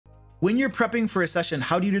When you're prepping for a session,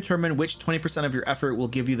 how do you determine which 20% of your effort will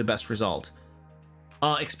give you the best result?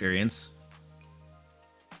 Experience.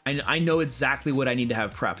 I know exactly what I need to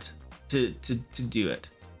have prepped to do it,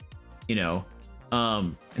 you know,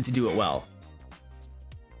 and to do it well.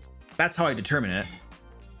 That's how I determine it.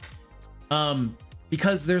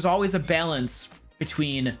 Because there's always a balance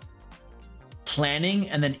between planning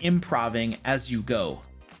and then improving as you go.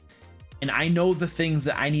 And I know the things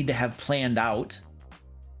that I need to have planned out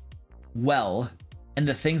well and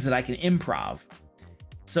the things that I can improv.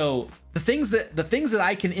 So the things that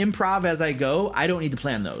I can improv as I go, I don't need to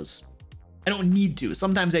plan those. I don't need to.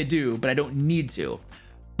 Sometimes I do, but I don't need to.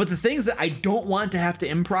 But the things that I don't want to have to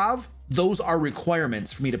improv, those are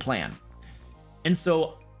requirements for me to plan. And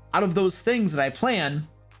so out of those things that I plan,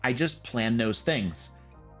 I just plan those things.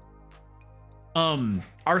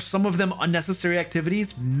 Are some of them unnecessary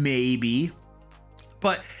activities? Maybe.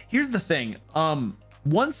 But here's the thing.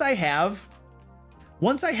 Once I have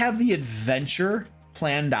the adventure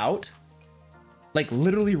planned out, like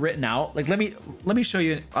literally written out, like let me show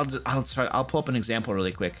you. I'll pull up an example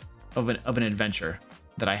really quick of an adventure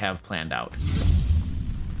that I have planned out.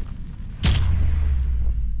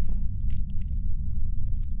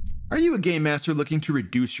 Are you a game master looking to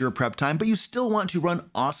reduce your prep time, but you still want to run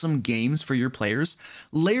awesome games for your players?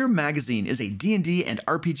 Lair magazine is a D&D and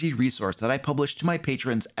RPG resource that I publish to my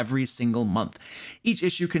patrons every single month. Each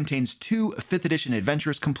issue contains 2 5th edition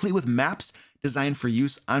adventures complete with maps designed for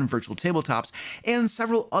use on virtual tabletops, and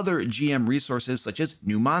several other GM resources such as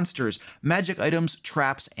new monsters, magic items,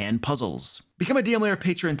 traps, and puzzles. Become a DM Lair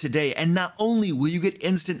patron today, and not only will you get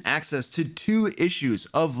instant access to 2 issues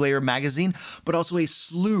of Lair magazine, but also a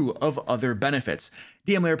slew of other benefits.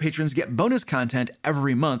 DM Lair patrons get bonus content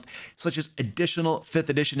every month, such as additional 5th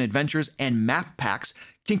edition adventures and map packs,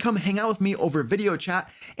 can come hang out with me over video chat,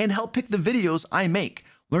 and help pick the videos I make.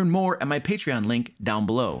 Learn more at my Patreon link down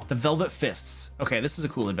below. The Velvet Fists. Okay, this is a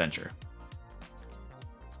cool adventure.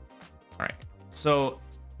 All right, so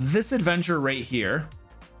this adventure right here,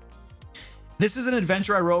 this is an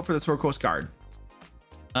adventure I wrote for the Sword Coast Guard.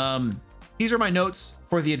 These are my notes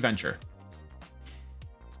for the adventure.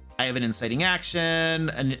 I have an inciting action,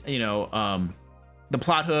 and the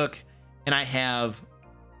plot hook, and I have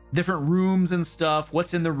different rooms and stuff,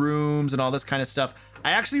 what's in the rooms and all this kind of stuff.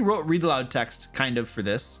 I actually wrote read aloud text kind of for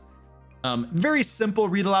this. Very simple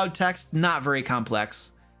read aloud text, not very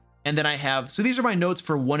complex. And then I have, so these are my notes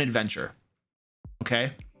for one adventure.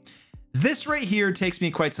 Okay. This right here takes me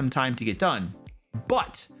quite some time to get done.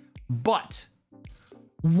 But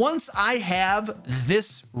once I have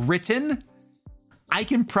this written, I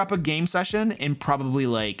can prep a game session in probably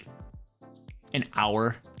like an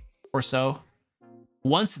hour or so.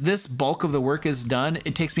 Once this bulk of the work is done,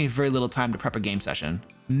 it takes me very little time to prep a game session,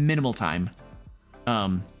 minimal time.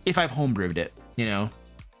 If I've homebrewed it, you know.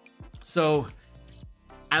 So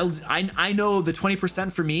I know the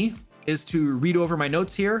 20% for me is to read over my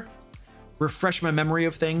notes here, refresh my memory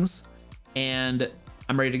of things, and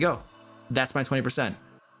I'm ready to go. That's my 20%.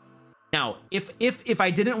 Now, if I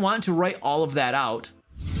didn't want to write all of that out,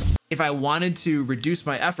 if I wanted to reduce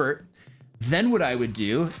my effort, then what I would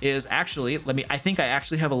do is actually, I think I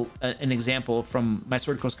actually have an example from my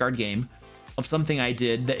Sword Coast Guard game of something I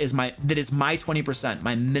did that is my 20%,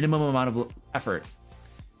 my minimum amount of effort.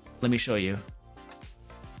 Let me show you.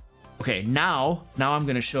 Okay, now I'm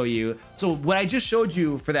gonna show you. So what I just showed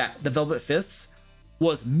you for the Velvet Fists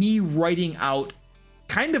was me writing out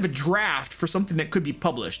kind of a draft for something that could be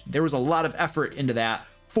published. There was a lot of effort into that,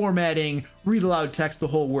 formatting, read aloud text, the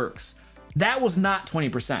whole works. That was not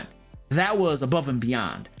 20%. That was above and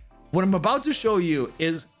beyond. What I'm about to show you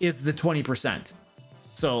is the 20%.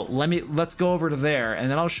 So let's go over to there,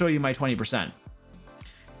 and then I'll show you my 20%.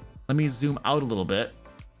 Let me zoom out a little bit.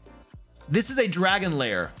 This is a dragon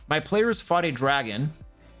lair. My players fought a dragon.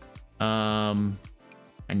 I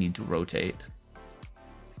need to rotate.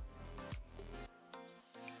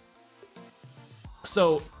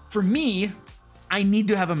 So for me, I need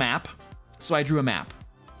to have a map. So I drew a map.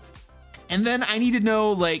 And then I need to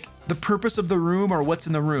know like the purpose of the room or what's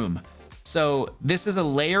in the room. So this is a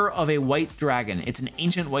lair of a white dragon. It's an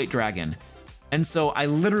ancient white dragon. And so I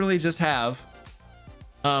literally just have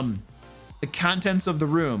the contents of the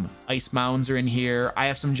room. Ice mounds are in here. I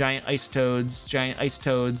have some giant ice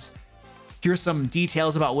toads. Here's some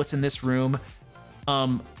details about what's in this room.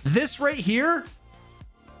 This right here,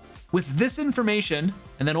 with this information,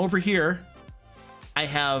 and then over here, I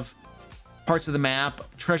have parts of the map,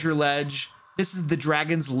 treasure ledge. This is the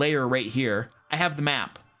dragon's lair right here. I have the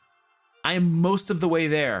map. I am most of the way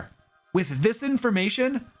there. With this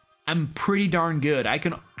information, I'm pretty darn good. I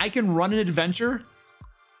can run an adventure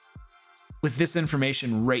with this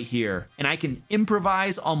information right here, and I can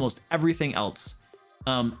improvise almost everything else.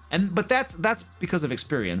 But that's because of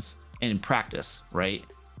experience and practice, right?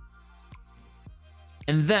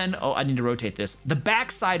 And then, oh, I need to rotate this. The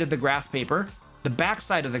back side of the graph paper,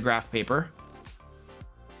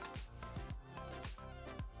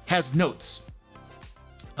 has notes.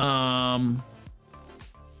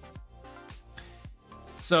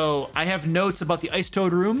 So I have notes about the Ice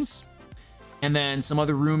Toad rooms, and then some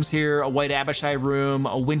other rooms here, a White Abishai room,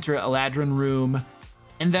 a Winter Eladrin room,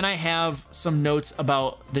 and then I have some notes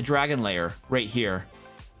about the Dragon Lair right here.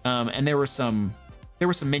 And there were some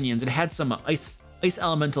minions. It had some ice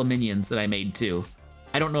elemental minions that I made too.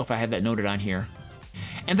 I don't know if I have that noted on here.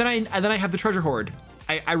 And then I have the treasure hoard.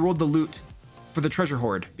 I rolled the loot for the treasure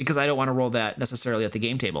hoard because I don't want to roll that necessarily at the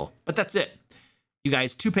game table. But that's it. You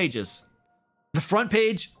guys, 2 pages. The front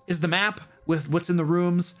page is the map with what's in the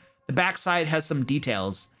rooms. The back side has some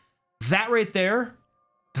details. That right there,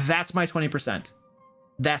 that's my 20%.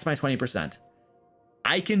 That's my 20%.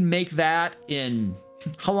 I can make that in,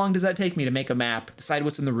 how long does that take me to make a map, decide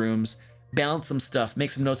what's in the rooms, balance some stuff,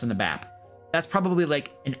 make some notes on the map? That's probably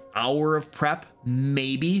like an hour of prep,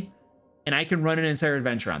 maybe, and I can run an entire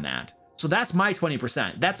adventure on that. So that's my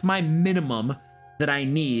 20%. That's my minimum that I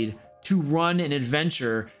need to run an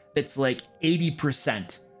adventure that's like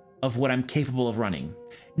 80% of what I'm capable of running.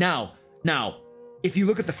 Now, if you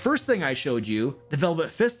look at the first thing I showed you, the Velvet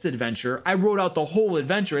Fists adventure, I wrote out the whole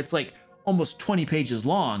adventure. It's like almost 20 pages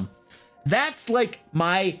long. That's like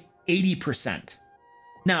my 80%.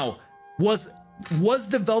 Now, was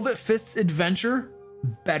the Velvet Fists adventure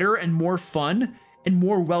better and more fun and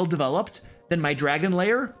more well-developed than my Dragon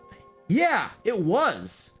Lair? Yeah, it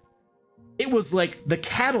was. It was like the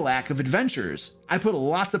Cadillac of adventures. I put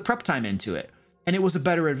lots of prep time into it, and it was a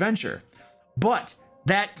better adventure. But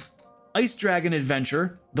that Ice Dragon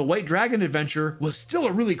adventure, the White Dragon adventure, was still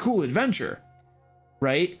a really cool adventure,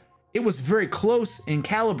 right? It was very close in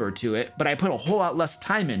caliber to it, but I put a whole lot less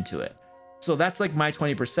time into it. So that's like my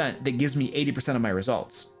 20% that gives me 80% of my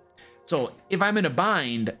results. So if I'm in a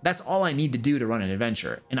bind, that's all I need to do to run an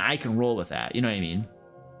adventure, and I can roll with that. You know what I mean?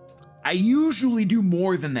 I usually do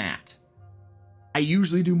more than that.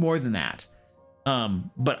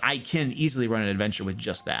 But I can easily run an adventure with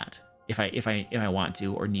just that if I want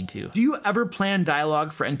to or need to. Do you ever plan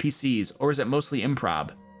dialogue for NPCs, or is it mostly improv?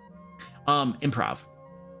 Improv.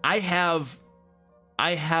 I have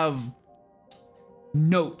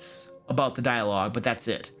notes about the dialogue, but that's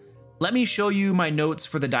it. Let me show you my notes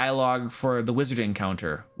for the dialogue for the wizard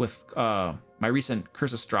encounter with my recent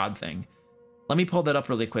Curse of Strahd thing. Let me pull that up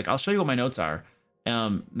really quick. I'll show you what my notes are.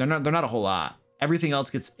 They're not a whole lot. Everything else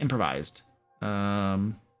gets improvised.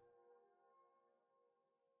 All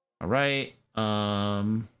right.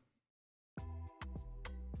 Mad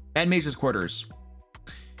Mage's Quarters.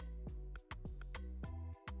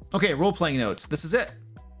 Okay, role-playing notes. This is it.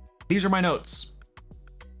 These are my notes.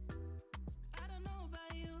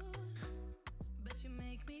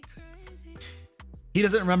 He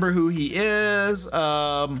doesn't remember who he is.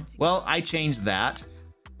 Well, I changed that.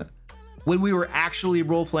 When we were actually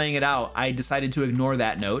role-playing it out, I decided to ignore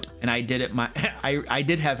that note, and I did it. I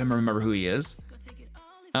did have him remember who he is.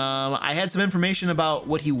 I had some information about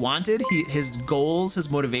what he wanted. His goals, his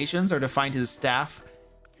motivations are to find his staff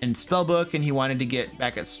and spellbook, and he wanted to get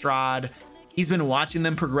back at Strahd. He's been watching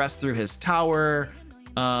them progress through his tower.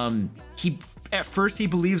 At first he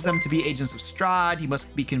believes them to be agents of Strahd. He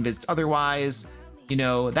must be convinced otherwise. You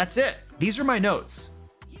know, that's it. These are my notes.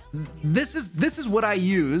 This is what I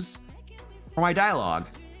use for my dialogue.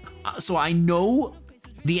 So I know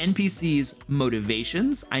the NPC's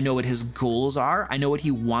motivations. I know what his goals are. I know what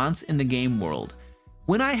he wants in the game world.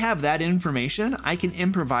 When I have that information, I can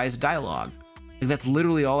improvise dialogue. Like, that's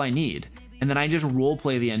literally all I need. And then I just role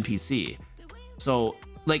play the NPC. So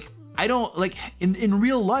like, I don't like in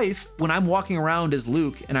real life, when I'm walking around as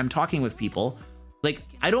Luke and I'm talking with people, like,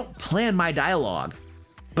 I don't plan my dialogue,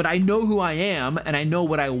 but I know who I am and I know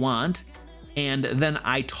what I want. And then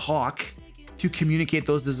I talk to communicate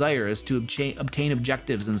those desires, to obtain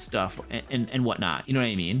objectives and stuff and whatnot. You know what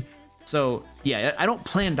I mean? So yeah, I don't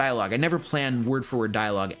plan dialogue. I never plan word for word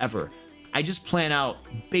dialogue ever. I just plan out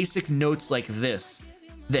basic notes like this,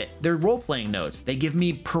 that they're role-playing notes. They give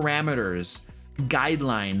me parameters,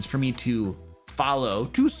 guidelines for me to follow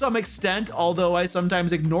to some extent, although I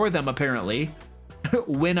sometimes ignore them apparently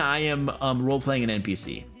when I am role-playing an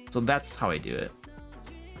NPC. So that's how I do it.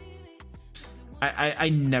 I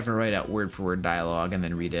never write out word for word dialogue and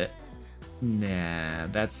then read it. Nah,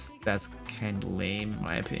 that's kind of lame in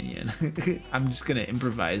my opinion. I'm just gonna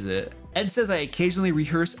improvise it. Ed says I occasionally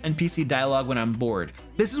rehearse NPC dialogue when I'm bored.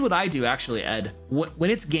 This is what I do actually, Ed. When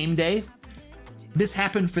it's game day, this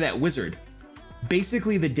happened for that wizard.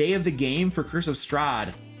 Basically the day of the game for Curse of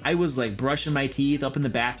Strahd, I was like brushing my teeth up in the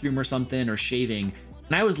bathroom or something, or shaving,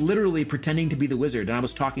 and I was literally pretending to be the wizard, and I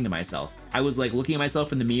was talking to myself. I was like looking at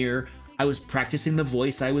myself in the mirror. I was practicing the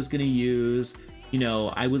voice I was gonna use. You know,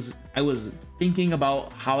 I was thinking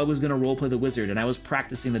about how I was gonna roleplay the wizard, and I was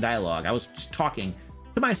practicing the dialogue. I was just talking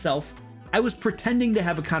to myself. I was pretending to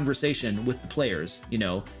have a conversation with the players, you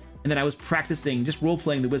know, and then I was practicing just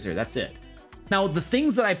roleplaying the wizard. That's it. Now, the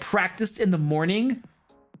things that I practiced in the morning,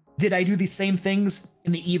 did I do the same things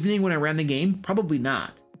in the evening when I ran the game? Probably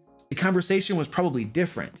not. The conversation was probably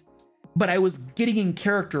different, but I was getting in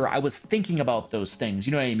character. I was thinking about those things.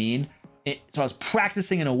 You know what I mean? So I was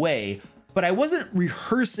practicing in a way, but I wasn't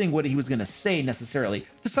rehearsing what he was going to say necessarily.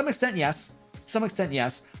 To some extent, yes. Some extent,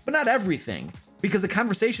 yes, but not everything, because the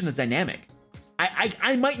conversation is dynamic.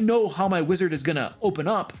 I might know how my wizard is going to open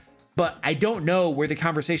up, but I don't know where the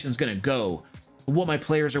conversation is going to go, what my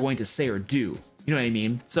players are going to say or do. You know what I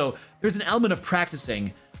mean? So there's an element of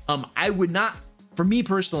practicing. I would not, for me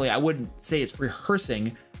personally, I wouldn't say it's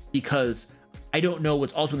rehearsing, because I don't know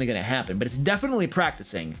what's ultimately going to happen, but it's definitely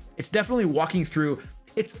practicing. It's definitely walking through.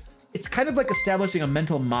 It's kind of like establishing a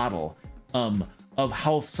mental model of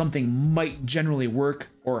how something might generally work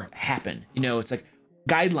or happen. You know, it's like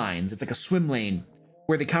guidelines. It's like a swim lane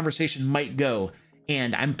where the conversation might go,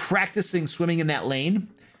 and I'm practicing swimming in that lane.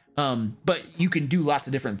 But you can do lots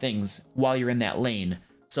of different things while you're in that lane.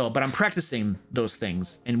 So, but I'm practicing those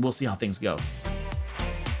things, and we'll see how things go.